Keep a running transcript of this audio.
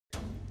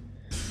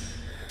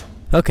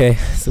Okay,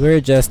 so we're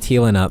just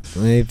healing up.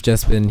 We've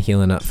just been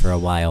healing up for a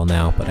while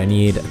now, but I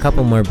need a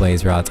couple more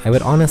blaze rods. I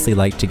would honestly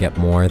like to get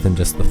more than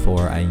just the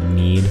 4 I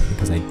need,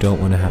 because I don't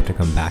want to have to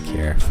come back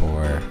here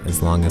for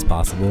as long as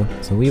possible.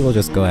 So we will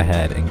just go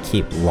ahead and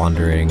keep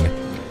wandering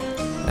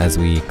as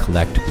we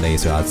collect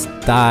blaze rods.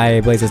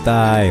 Die! Blazes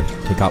die!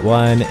 We got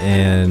one,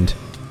 and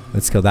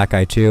let's kill that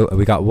guy too.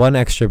 We got 1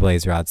 extra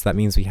blaze rod, so that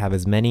means we have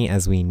as many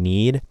as we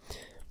need.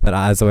 But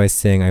as I was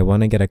saying, I want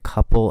to get a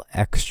couple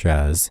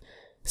extras,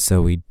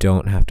 so we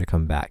don't have to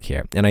come back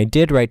here. And I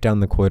did write down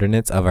the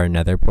coordinates of our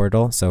nether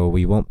portal, so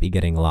we won't be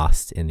getting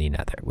lost in the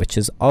nether, which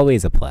is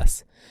always a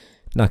plus.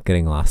 Not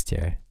getting lost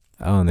here.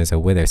 Oh, and there's a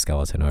wither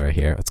skeleton over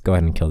here. Let's go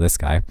ahead and kill this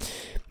guy.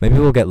 Maybe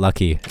we'll get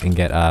lucky and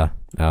get, oh.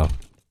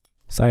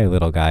 Sorry,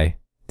 little guy.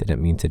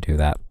 Didn't mean to do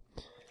that.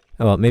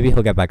 Oh well, maybe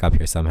he'll get back up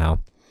here somehow.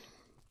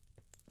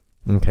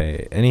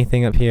 Okay,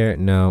 anything up here?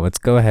 No, let's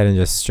go ahead and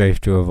just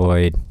strafe to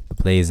avoid the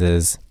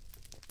blazes.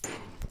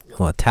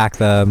 We'll attack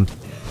them.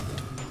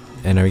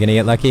 And are we gonna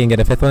get lucky and get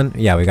a 5th one?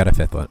 Yeah, we got a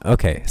 5th one.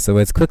 Okay, so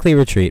let's quickly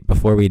retreat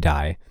before we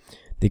die.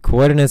 The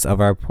coordinates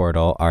of our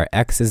portal are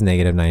x is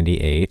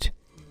 -98.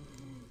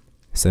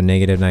 So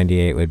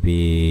 -98 would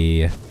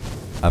be...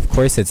 Of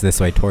course it's this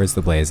way, towards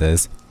the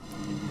blazes.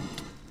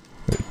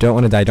 Don't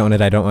want to die, don't want to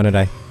die, don't want to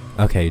die.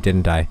 Okay, you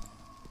didn't die.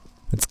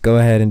 Let's go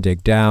ahead and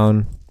dig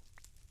down.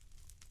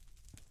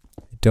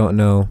 I don't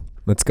know.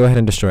 Let's go ahead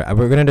and destroy...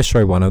 We're gonna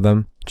destroy one of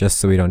them, just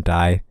so we don't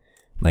die.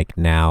 Like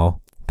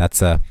now.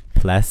 That's a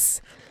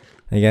plus.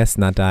 I guess,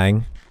 not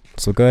dying.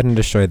 So we'll go ahead and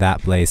destroy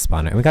that blaze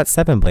spawner. And we got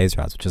 7 blaze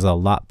rods, which is a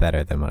lot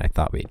better than what I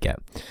thought we'd get.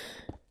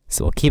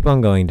 So we'll keep on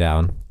going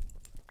down.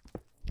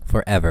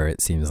 Forever,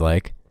 it seems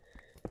like.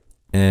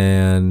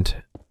 And...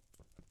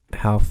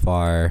 how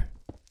far...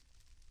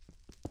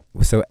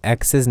 So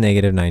x is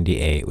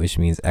 -98, which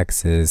means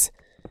x is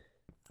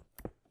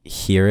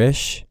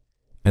here-ish.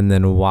 And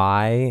then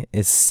y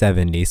is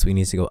 70, so we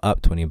need to go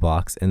up 20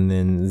 blocks. And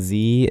then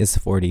z is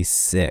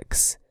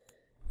 46,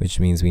 which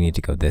means we need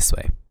to go this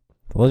way.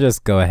 We'll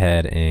just go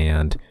ahead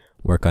and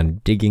work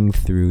on digging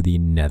through the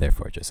nether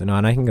fortress. And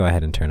I can go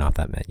ahead and turn off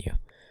that menu.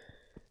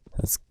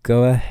 Let's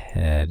go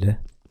ahead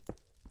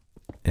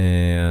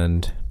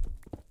and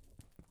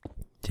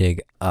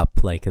dig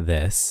up like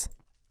this.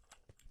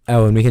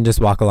 Oh, and we can just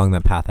walk along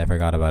that path. I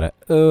forgot about it.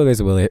 Oh, there's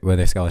a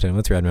wither skeleton.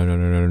 Let's run.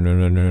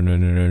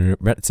 No.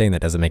 Saying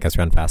that doesn't make us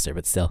run faster,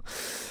 but still.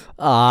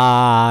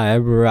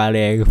 I'm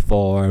running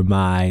for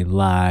my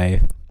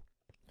life.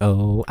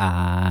 Oh,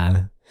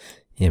 I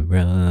am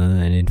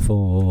running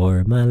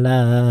for my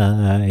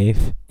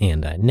life,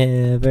 and I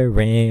never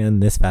ran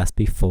this fast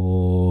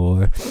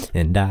before,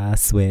 and I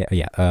swear, oh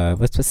yeah,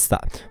 let's just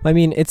stop. I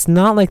mean, it's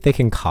not like they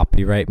can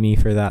copyright me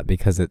for that,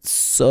 because it's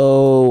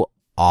so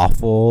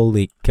awful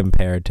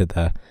compared to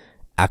the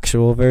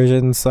actual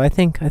version, so I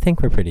think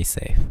we're pretty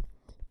safe.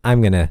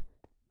 I'm gonna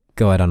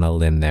go out on a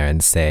limb there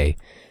and say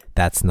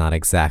that's not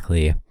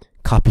exactly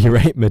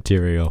copyright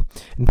material.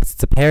 And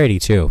it's a parody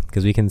too,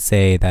 because we can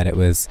say that it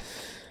was...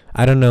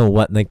 I don't know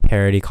what like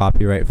parody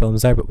copyright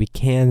films are, but we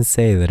can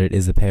say that it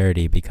is a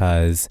parody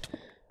because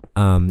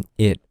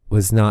it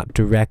was not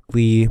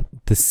directly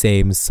the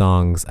same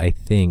songs, I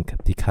think,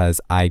 because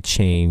I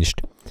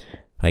changed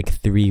like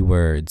 3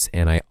 words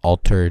and I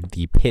altered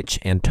the pitch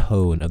and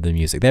tone of the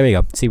music. There we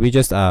go. See, we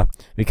just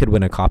we could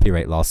win a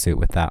copyright lawsuit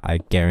with that, I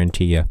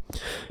guarantee you.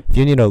 If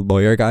you need a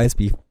lawyer, guys,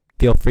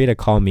 feel free to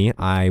call me.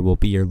 I will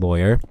be your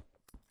lawyer.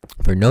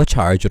 For no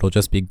charge. It'll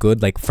just be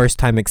good, like, first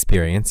time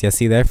experience. Yeah,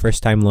 see there?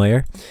 First time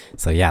lawyer.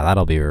 So yeah,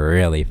 that'll be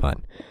really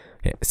fun.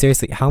 Okay,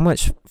 seriously, how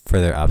much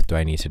further up do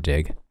I need to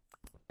dig?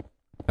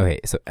 Okay,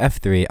 so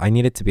F3, I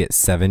need it to be at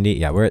 70.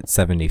 Yeah, we're at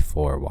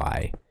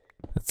 74Y.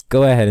 Let's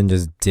go ahead and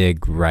just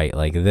dig right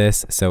like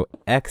this. So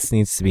X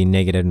needs to be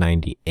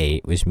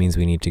 -98, which means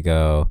we need to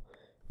go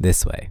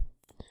this way.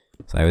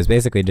 So I was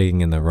basically digging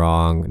in the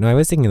wrong... No, I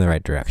was digging in the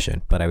right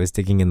direction, but I was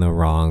digging in the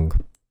wrong...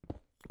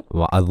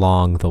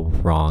 along the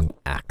wrong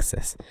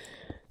axis.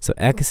 So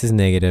X is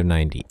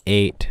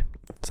 -98,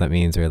 so that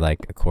means we're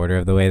like a quarter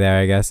of the way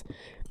there, I guess.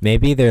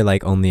 Maybe they're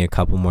like only a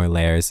couple more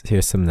layers.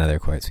 Here's some nether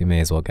quartz. We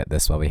may as well get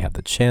this while we have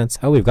the chance.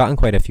 Oh, we've gotten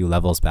quite a few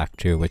levels back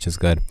too, which is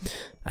good.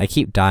 I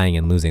keep dying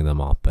and losing them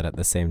all, but at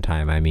the same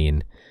time, I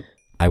mean,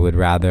 I would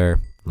rather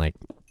like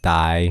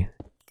die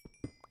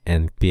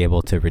and be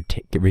able to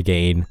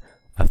regain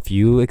a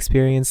few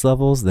experience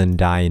levels than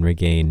die and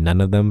regain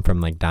none of them from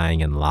like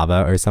dying in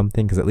lava or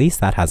something, because at least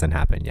that hasn't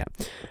happened yet.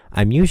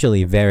 I'm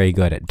usually very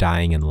good at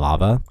dying in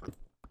lava,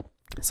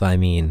 so I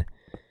mean,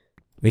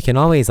 we can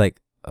always like,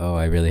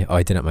 I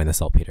didn't mind the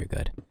saltpeter,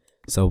 good.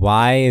 So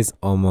Y is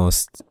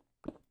almost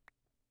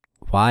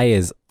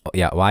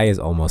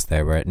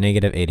there. We're at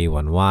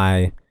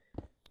 -81Y.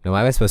 No,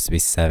 Y was supposed to be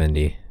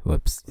 70.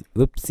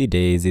 Whoopsie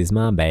daisies,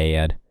 my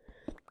bad.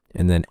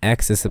 And then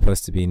X is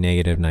supposed to be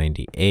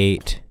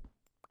 -98.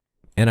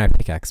 And our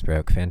pickaxe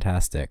broke.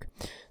 Fantastic.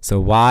 So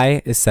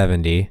Y is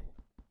 70.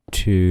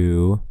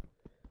 2,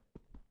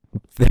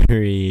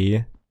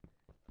 3.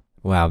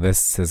 Wow,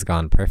 this has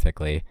gone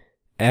perfectly.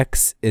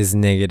 X is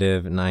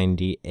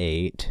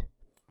 -98.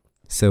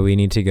 So we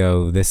need to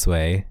go this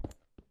way,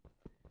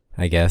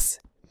 I guess.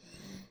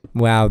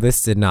 Wow,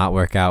 this did not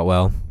work out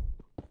well.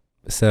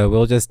 So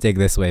we'll just dig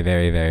this way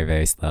very, very,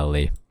 very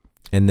slowly.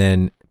 And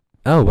then,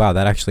 oh wow,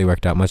 that actually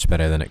worked out much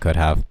better than it could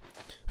have.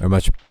 Or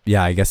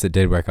yeah, I guess it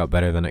did work out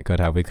better than it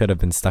could have. We could have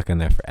been stuck in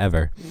there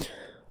forever.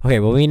 Okay,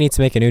 well we need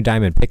to make a new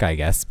diamond pick, I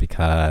guess,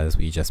 because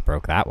we just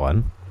broke that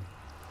one.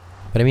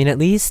 But I mean, at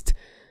least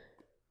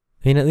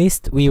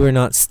we were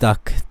not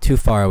stuck too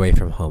far away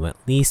from home. At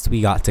least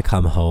we got to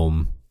come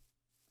home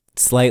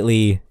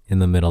slightly in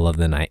the middle of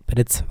the night, but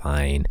it's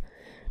fine.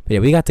 But yeah,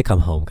 we got to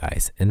come home,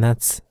 guys, and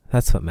that's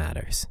what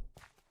matters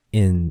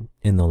in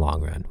the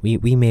long run.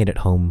 We made it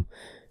home.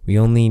 We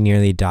only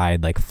nearly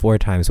died like 4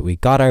 times, but we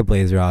got our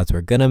blaze rods.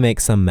 We're gonna make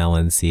some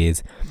melon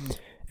seeds,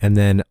 and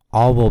then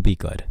all will be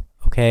good.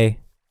 Okay?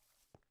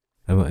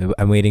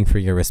 I'm waiting for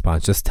your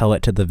response. Just tell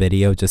it to the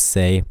video. Just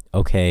say,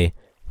 okay,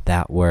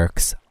 that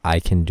works. I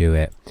can do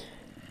it.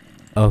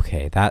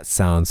 Okay, that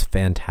sounds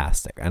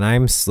fantastic. And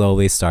I'm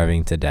slowly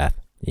starving to death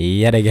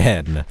yet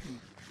again.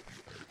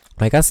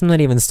 I guess I'm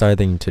not even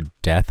starving to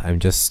death. I'm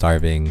just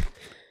starving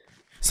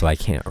so I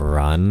can't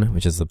run,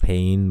 which is a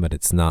pain, but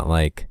it's not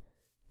like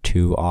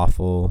too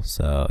awful.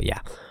 So yeah.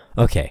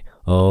 Okay,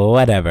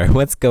 whatever.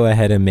 Let's go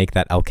ahead and make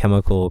that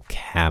alchemical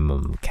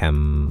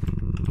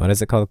what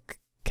is it called?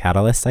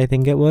 Catalyst, I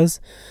think it was.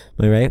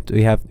 Am I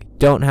right?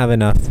 Don't have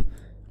enough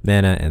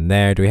mana in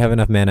there. Do we have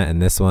enough mana in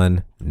this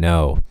one?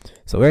 No.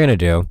 So what we're gonna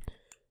do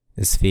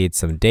is feed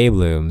some day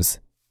blooms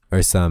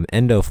or some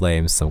endo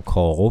flames, some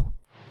coal.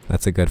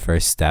 That's a good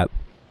first step.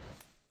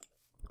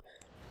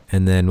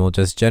 And then we'll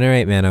just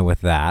generate mana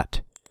with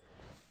that.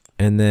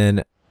 And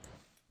then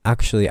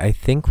actually, I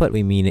think what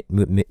we may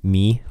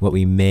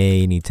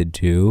need to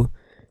do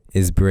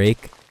is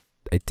break.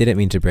 I didn't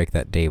mean to break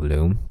that day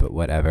bloom, but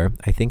whatever.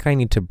 I think I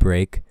need to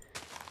break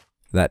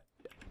that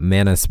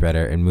mana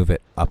spreader and move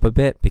it up a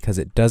bit because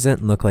it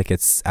doesn't look like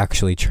it's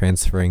actually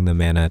transferring the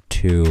mana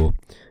to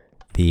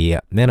the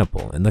mana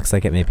pool. It looks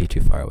like it may be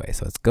too far away.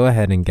 So let's go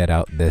ahead and get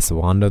out this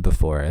Wand of the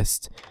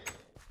Forest.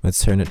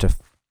 Let's turn it to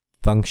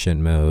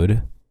function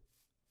mode.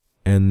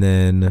 And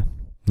then,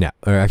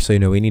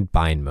 we need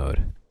bind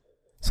mode.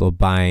 So we'll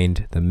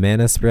bind the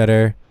mana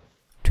spreader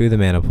to the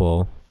mana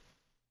pool.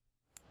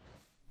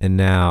 And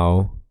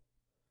now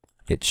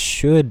it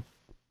should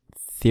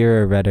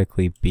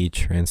theoretically be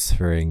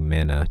transferring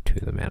mana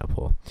to the mana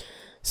pool.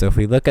 So if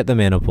we look at the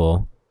mana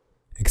pool,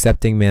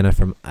 accepting mana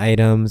from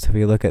items, if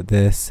we look at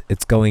this,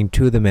 it's going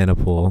to the mana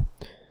pool.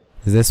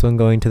 Is this one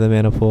going to the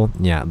mana pool?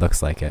 Yeah, it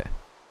looks like it.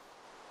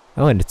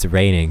 Oh, and it's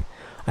raining.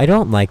 I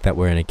don't like that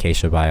we're in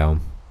acacia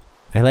biome.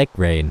 I like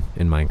rain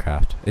in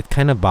Minecraft. It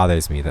kind of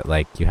bothers me that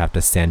like you have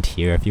to stand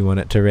here if you want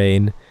it to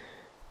rain.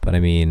 But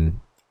I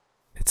mean,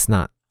 it's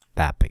not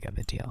that big of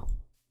a deal.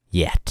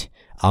 Yet.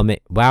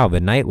 Wow, the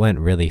night went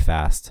really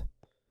fast.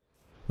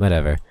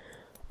 Whatever.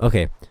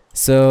 Okay,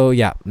 so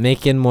yeah,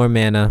 making more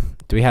mana.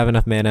 Do we have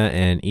enough mana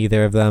in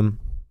either of them?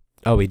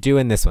 Oh, we do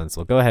in this one. So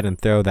we'll go ahead and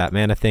throw that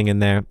mana thing in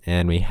there,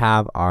 and we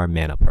have our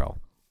mana pearl.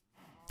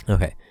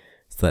 Okay,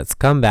 so let's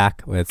come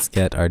back. Let's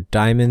get our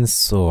diamond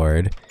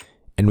sword,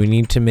 and we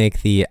need to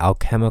make the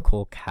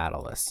alchemical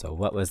catalyst. So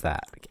what was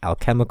that?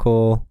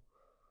 Alchemical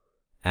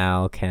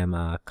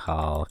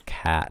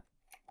cat.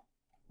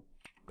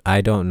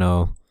 I don't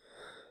know.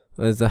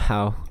 What is the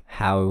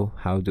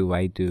how do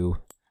I do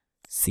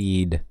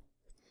seed?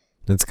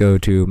 Let's go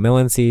to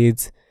melon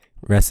seeds,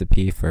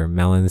 recipe for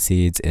melon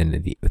seeds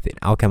with an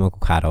alchemical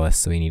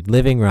catalyst. So we need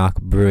living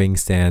rock, brewing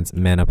stands,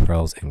 mana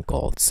pearls, and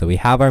gold. So we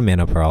have our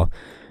mana pearl,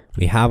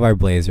 we have our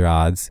blaze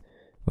rods.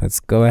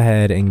 Let's go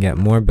ahead and get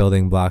more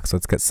building blocks.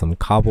 Let's get some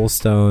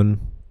cobblestone.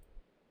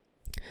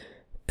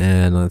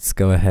 And let's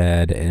go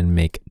ahead and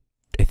make,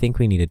 I think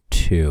we needed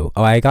 2.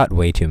 Oh, I got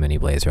way too many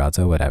blaze rods,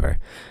 oh whatever.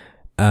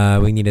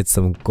 We needed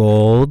some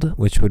gold,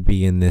 which would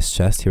be in this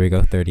chest. Here we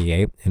go,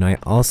 38. And I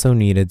also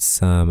needed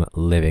some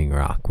living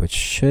rock, which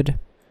should,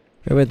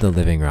 where would the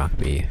living rock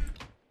be?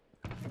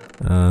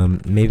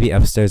 Maybe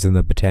upstairs in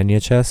the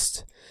Botania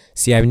chest.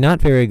 See, I'm not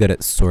very good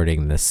at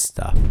sorting this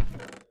stuff.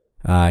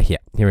 Yeah,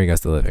 here we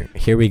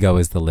go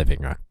is the living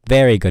rock.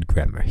 Very good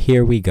grammar.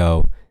 Here we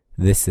go.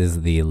 This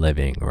is the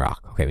living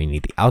rock. Okay, we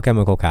need the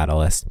alchemical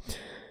catalyst.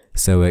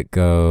 So it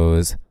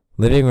goes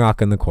living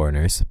rock in the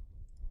corners,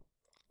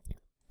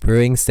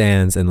 brewing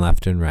stands in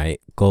left and right,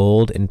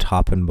 gold in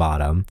top and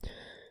bottom,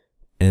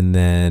 and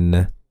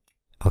then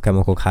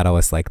alchemical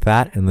catalyst like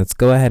that. And let's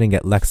go ahead and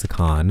get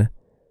lexicon.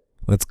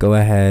 Let's go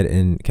ahead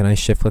and, can I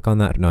shift click on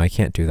that? No, I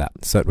can't do that.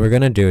 So what we're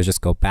gonna do is just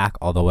go back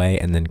all the way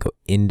and then go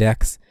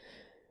index.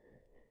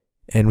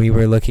 And we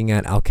were looking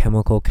at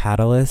alchemical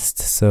catalyst,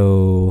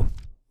 so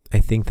I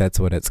think that's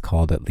what it's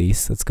called at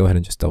least. Let's go ahead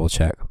and just double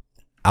check.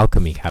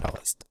 Alchemy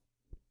catalyst.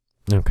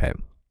 Okay.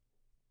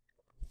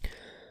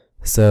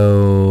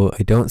 So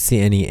I don't see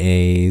any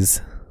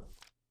A's.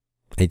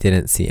 I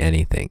didn't see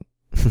anything.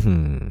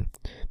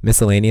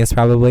 Miscellaneous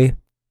probably?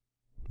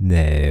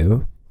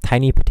 No.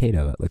 Tiny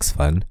potato, that looks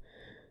fun.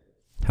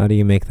 How do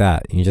you make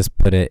that? You just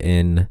put it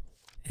in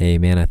a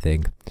mana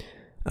thing.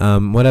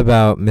 What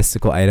about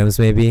mystical items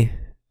maybe?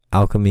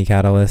 Alchemy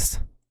catalyst?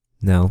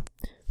 No.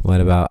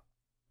 What about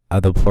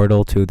the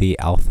portal to the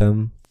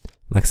Altham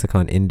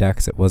lexicon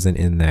index? It wasn't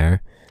in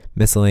there.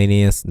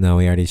 Miscellaneous? No,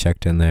 we already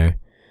checked in there.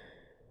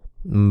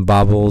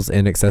 Baubles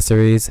and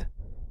accessories?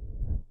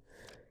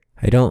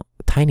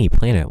 Tiny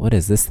planet, what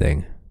is this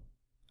thing?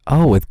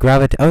 Oh, with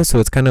oh, so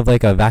it's kind of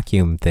like a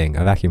vacuum thing,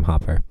 a vacuum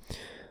hopper.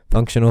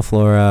 Functional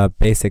flora,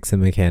 basics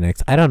and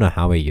mechanics. I don't know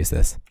how we use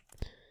this.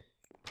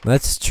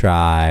 Let's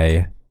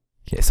try.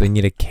 Okay, so we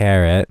need a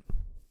carrot.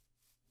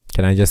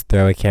 Can I just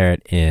throw a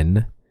carrot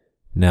in?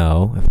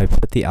 No. If I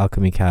put the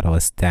alchemy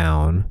catalyst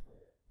down,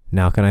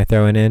 now can I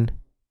throw it in?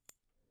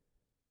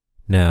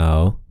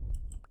 No.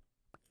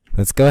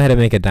 Let's go ahead and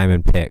make a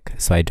diamond pick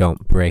so I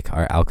don't break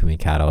our alchemy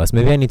catalyst.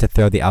 Maybe I need to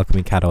throw the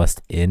alchemy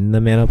catalyst in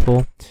the mana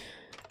pool.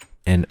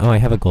 And, oh, I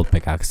have a gold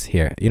pickaxe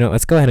here. You know,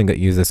 let's go ahead and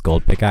use this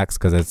gold pickaxe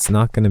because it's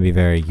not going to be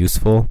very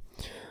useful.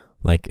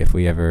 Like, if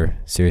we ever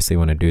seriously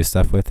want to do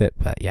stuff with it.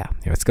 But, yeah.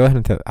 Here, let's go ahead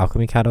and throw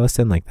alchemy catalyst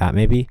in like that,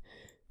 maybe.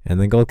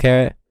 And then gold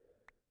carrot.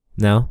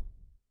 No?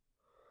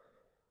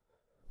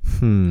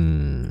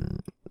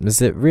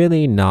 Is it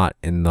really not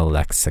in the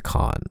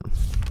lexicon?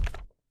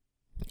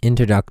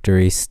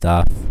 Introductory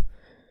stuff.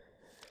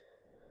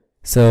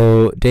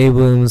 So,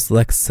 Daybloom's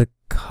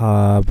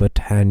Lexica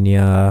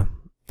Botania.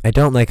 I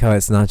don't like how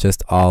it's not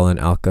just all in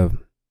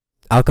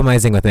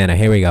alchemizing with mana.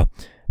 Here we go.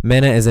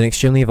 Mana is an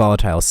extremely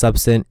volatile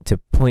substance to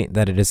point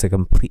that it is a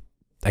complete...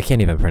 I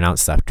can't even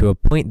pronounce stuff. To a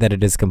point that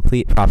it is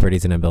complete,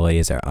 properties and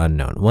abilities are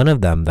unknown. One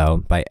of them, though,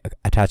 by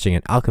attaching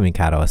an alchemy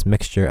catalyst with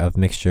a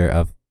mixture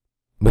of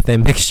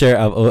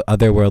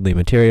otherworldly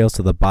materials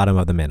to the bottom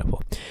of the mana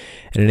pool.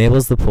 It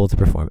enables the pool to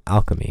perform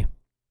alchemy.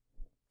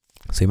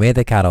 So you made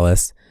the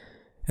catalyst,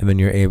 and then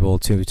you're able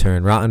to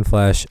turn rotten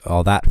flesh,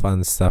 all that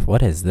fun stuff.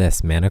 What is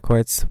this? Mana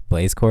quartz?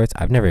 Blaze quartz?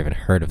 I've never even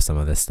heard of some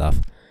of this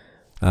stuff.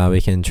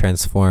 We can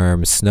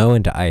transform snow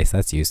into ice.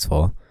 That's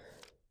useful.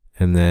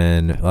 And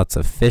then lots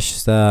of fish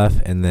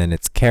stuff, and then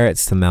it's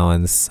carrots to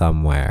melons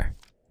somewhere.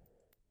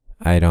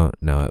 I don't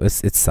know.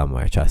 It's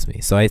somewhere, trust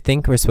me. So I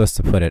think we're supposed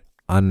to put it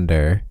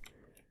under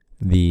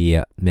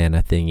the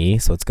mana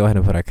thingy. So let's go ahead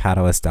and put our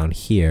catalyst down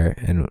here.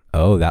 And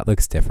oh, that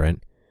looks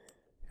different.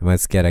 And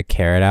let's get a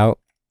carrot out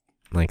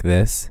like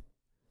this.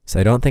 So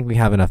I don't think we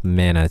have enough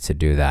mana to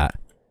do that.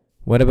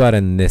 What about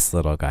in this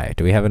little guy?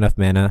 Do we have enough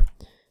mana?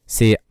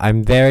 See,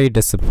 I'm very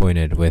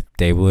disappointed with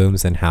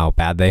Dayblooms and how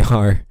bad they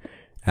are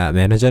at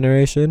mana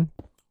generation.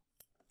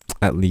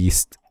 At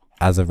least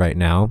as of right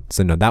now.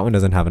 So no, that one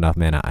doesn't have enough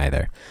mana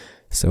either.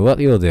 So what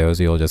we will do is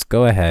we will just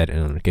go ahead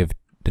and give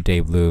the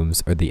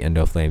Dayblooms or the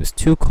Endoflames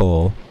 2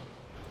 coal.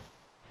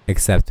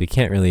 Except we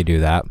can't really do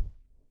that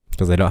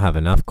because I don't have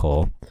enough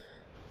coal.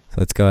 So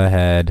let's go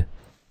ahead.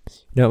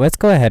 No, let's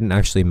go ahead and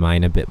actually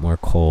mine a bit more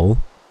coal.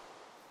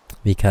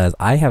 Because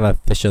I have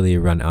officially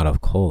run out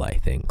of coal, I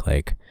think.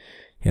 Like,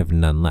 we have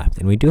none left.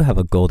 And we do have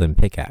a golden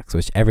pickaxe,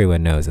 which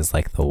everyone knows is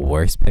like the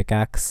worst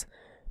pickaxe.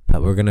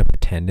 But we're gonna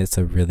pretend it's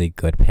a really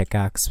good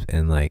pickaxe.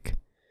 And like,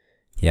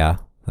 yeah,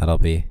 that'll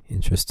be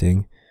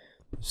interesting.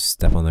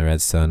 Step on the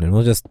redstone. And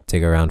we'll just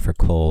dig around for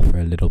coal for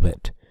a little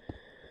bit.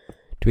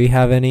 Do we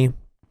have any?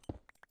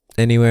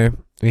 Anywhere?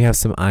 We have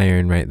some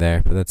iron right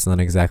there, but that's not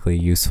exactly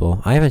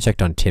useful. I haven't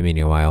checked on Timmy in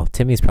a while.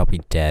 Timmy's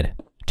probably dead.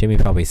 Timmy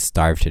probably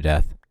starved to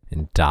death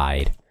and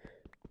died.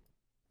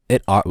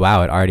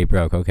 Wow, it already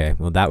broke. Okay,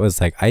 well that was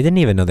like, I didn't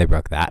even know they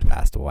broke that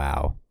fast.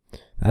 Wow.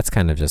 That's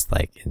kind of just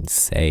like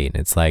insane.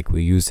 It's like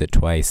we used it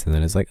twice and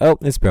then it's like, oh,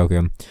 it's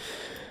broken.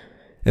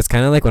 It's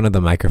kind of like one of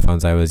the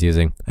microphones I was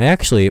using. I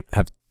actually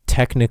have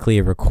technically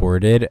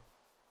recorded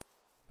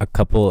a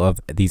couple of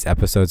these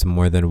episodes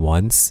more than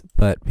once,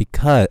 but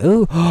because,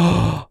 ooh,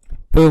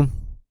 boom,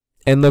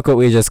 and look what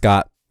we just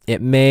got.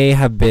 It may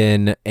have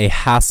been a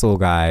hassle,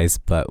 guys,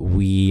 but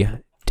we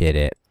did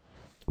it.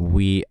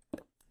 We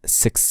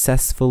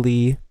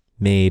successfully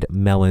made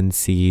melon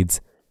seeds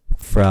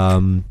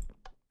from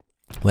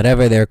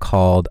whatever they're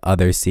called,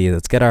 other seeds.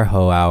 Let's get our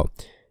hoe out,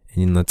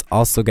 and let's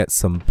also get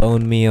some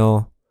bone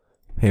meal.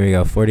 Here we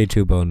go,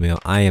 42 bone meal.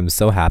 I am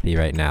so happy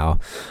right now.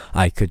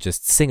 I could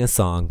just sing a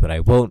song, but I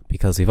won't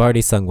because we've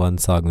already sung one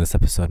song in this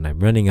episode and I'm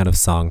running out of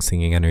song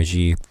singing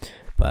energy.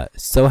 But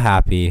so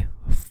happy.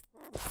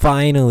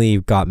 Finally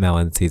got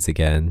melon seeds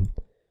again.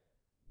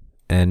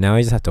 And now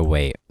I just have to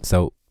wait.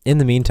 So in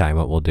the meantime,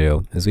 what we'll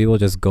do is we will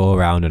just go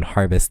around and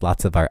harvest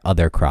lots of our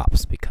other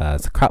crops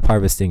because crop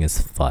harvesting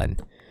is fun.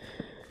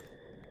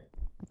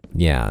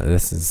 Yeah,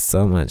 this is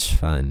so much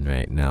fun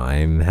right now.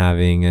 I'm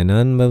having an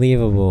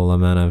unbelievable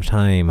amount of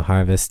time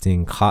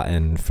harvesting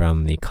cotton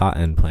from the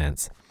cotton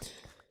plants.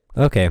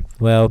 Okay,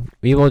 well,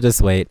 we will just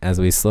wait as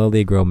we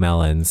slowly grow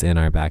melons in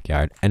our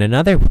backyard. And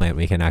another plant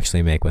we can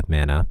actually make with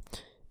mana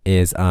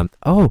is,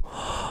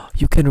 oh,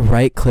 you can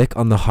right click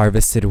on the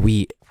harvested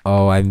wheat.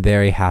 Oh, I'm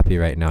very happy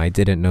right now. I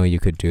didn't know you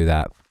could do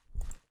that.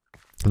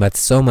 That's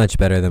so much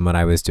better than what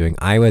I was doing.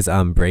 I was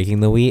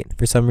breaking the wheat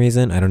for some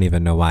reason. I don't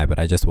even know why, but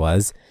I just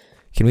was.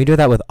 Can we do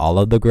that with all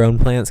of the grown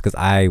plants? Because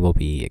I will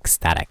be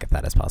ecstatic if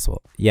that is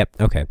possible. Yep,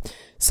 okay.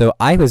 So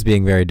I was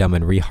being very dumb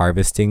and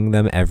reharvesting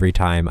them every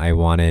time I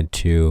wanted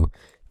to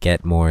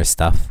get more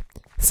stuff.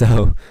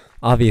 So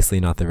obviously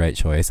not the right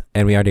choice.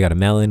 And we already got a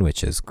melon,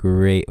 which is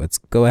great. Let's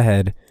go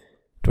ahead.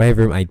 Do I have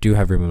room? I do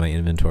have room in my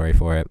inventory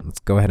for it. Let's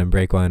go ahead and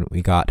break one.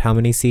 We got how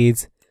many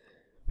seeds?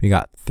 We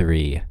got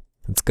 3.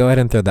 Let's go ahead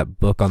and throw that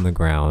book on the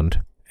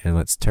ground. And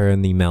let's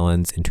turn the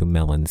melons into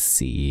melon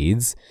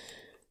seeds.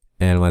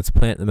 And let's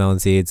plant the melon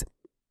seeds.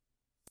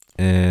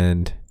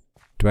 And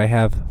do I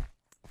have...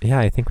 Yeah,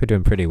 I think we're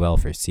doing pretty well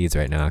for seeds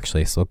right now,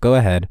 actually. So we'll go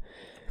ahead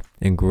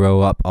and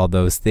grow up all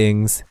those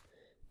things.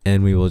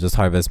 And we will just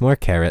harvest more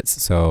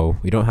carrots, so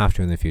we don't have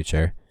to in the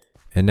future.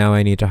 And now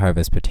I need to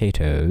harvest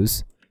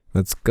potatoes.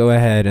 Let's go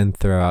ahead and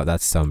throw out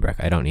that stone brick.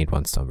 I don't need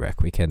 1 stone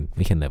brick. We can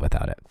live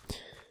without it.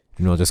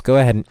 And we'll just go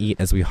ahead and eat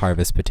as we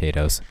harvest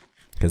potatoes.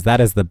 Because that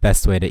is the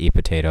best way to eat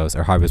potatoes,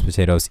 or harvest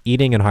potatoes.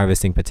 Eating and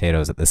harvesting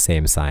potatoes at the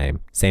same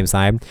time. Same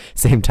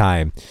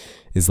time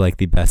is like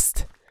the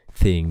best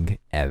thing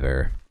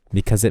ever.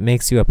 Because it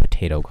makes you a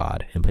potato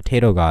god. And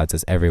potato gods,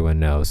 as everyone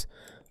knows,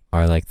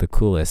 are like the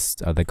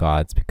coolest of the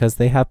gods because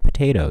they have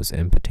potatoes.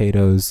 And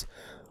potatoes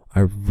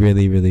are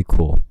really, really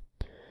cool.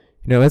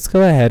 You know, let's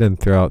go ahead and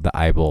throw out the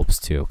eye bulbs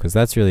too, because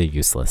that's really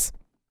useless.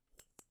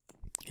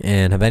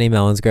 And have any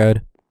melons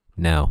grown?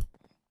 No.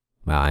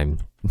 Well,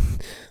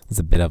 it's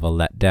a bit of a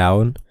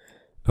letdown.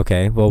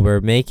 Okay, well,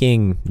 we're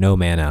making no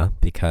mana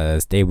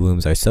because day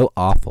blooms are so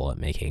awful at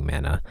making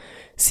mana.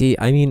 See,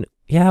 I mean,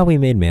 yeah, we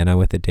made mana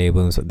with the day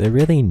blooms, but they're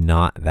really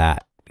not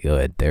that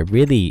good. They're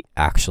really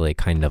actually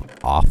kind of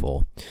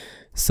awful.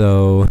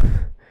 So,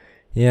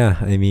 yeah,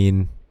 I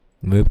mean,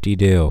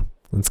 whoop-de-doo.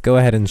 Let's go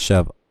ahead and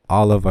shove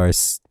all of our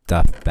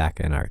stuff back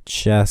in our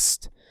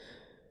chest.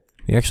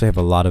 We actually have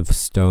a lot of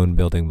stone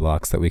building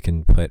blocks that we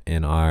can put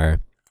in our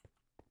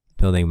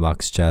building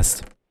blocks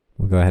chest.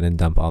 We'll go ahead and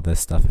dump all this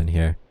stuff in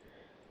here.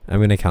 I'm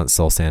going to count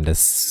soul sand as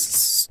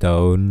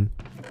stone,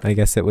 I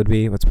guess it would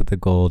be. Let's put the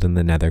gold and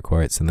the nether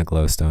quartz and the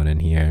glowstone in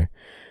here.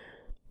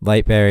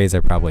 Light berries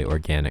are probably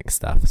organic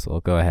stuff, so we'll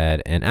go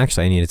ahead and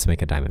actually I needed to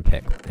make a diamond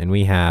pick. And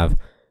we have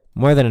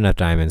more than enough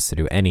diamonds to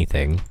do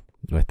anything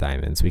with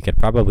diamonds. We could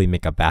probably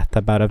make a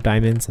bathtub out of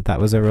diamonds if that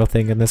was a real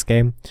thing in this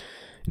game.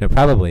 And it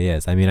probably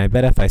is. I mean, I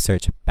bet if I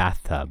search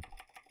bathtub,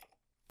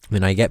 I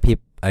mean, I bet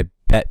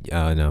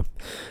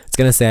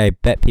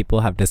people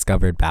have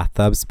discovered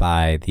bathtubs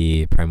by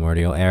the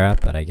primordial era,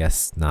 but I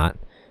guess not.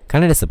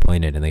 Kind of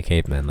disappointed in the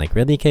cavemen. Like,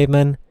 really,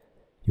 cavemen?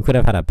 You could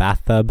have had a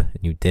bathtub, and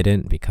you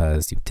didn't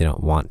because you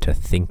didn't want to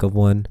think of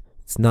one.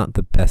 It's not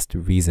the best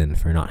reason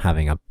for not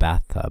having a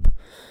bathtub.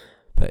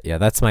 But yeah,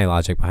 that's my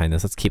logic behind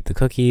this. Let's keep the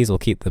cookies, we'll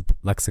keep the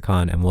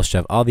lexicon, and we'll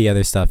shove all the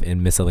other stuff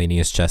in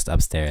miscellaneous chest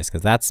upstairs,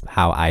 because that's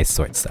how I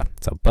sort stuff.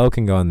 So bow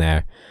can go in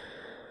there.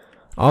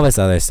 All this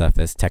other stuff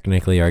is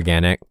technically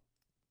organic.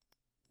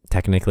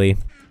 Technically,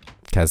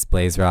 because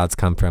blaze rods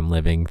come from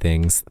living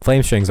things.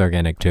 Flame string's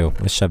organic too.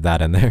 Let's shove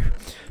that in there.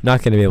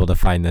 Not going to be able to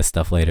find this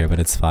stuff later, but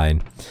it's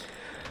fine.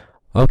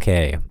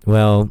 Okay,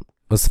 well,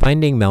 was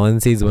finding melon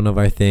seeds one of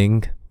our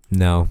thing?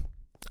 No.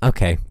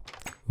 Okay.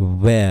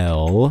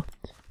 Well,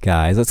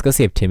 guys, let's go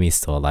see if Timmy's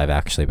still alive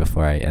actually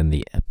before I end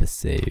the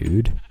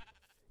episode.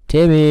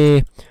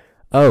 Timmy!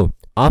 Oh,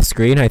 off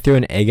screen I threw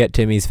an egg at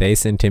Timmy's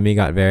face and Timmy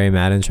got very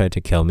mad and tried to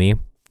kill me.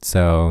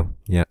 So,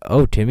 yeah.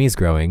 Oh, Timmy's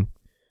growing.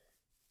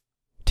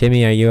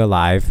 Timmy, are you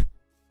alive?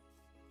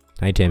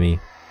 Hi, Timmy.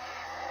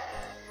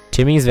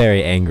 Timmy's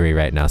very angry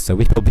right now, so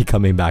we will be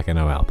coming back in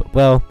a while. But,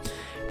 well,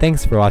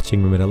 thanks for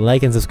watching. Remember to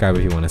like and subscribe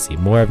if you want to see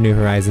more of New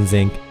Horizons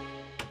Inc.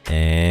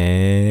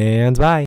 And bye!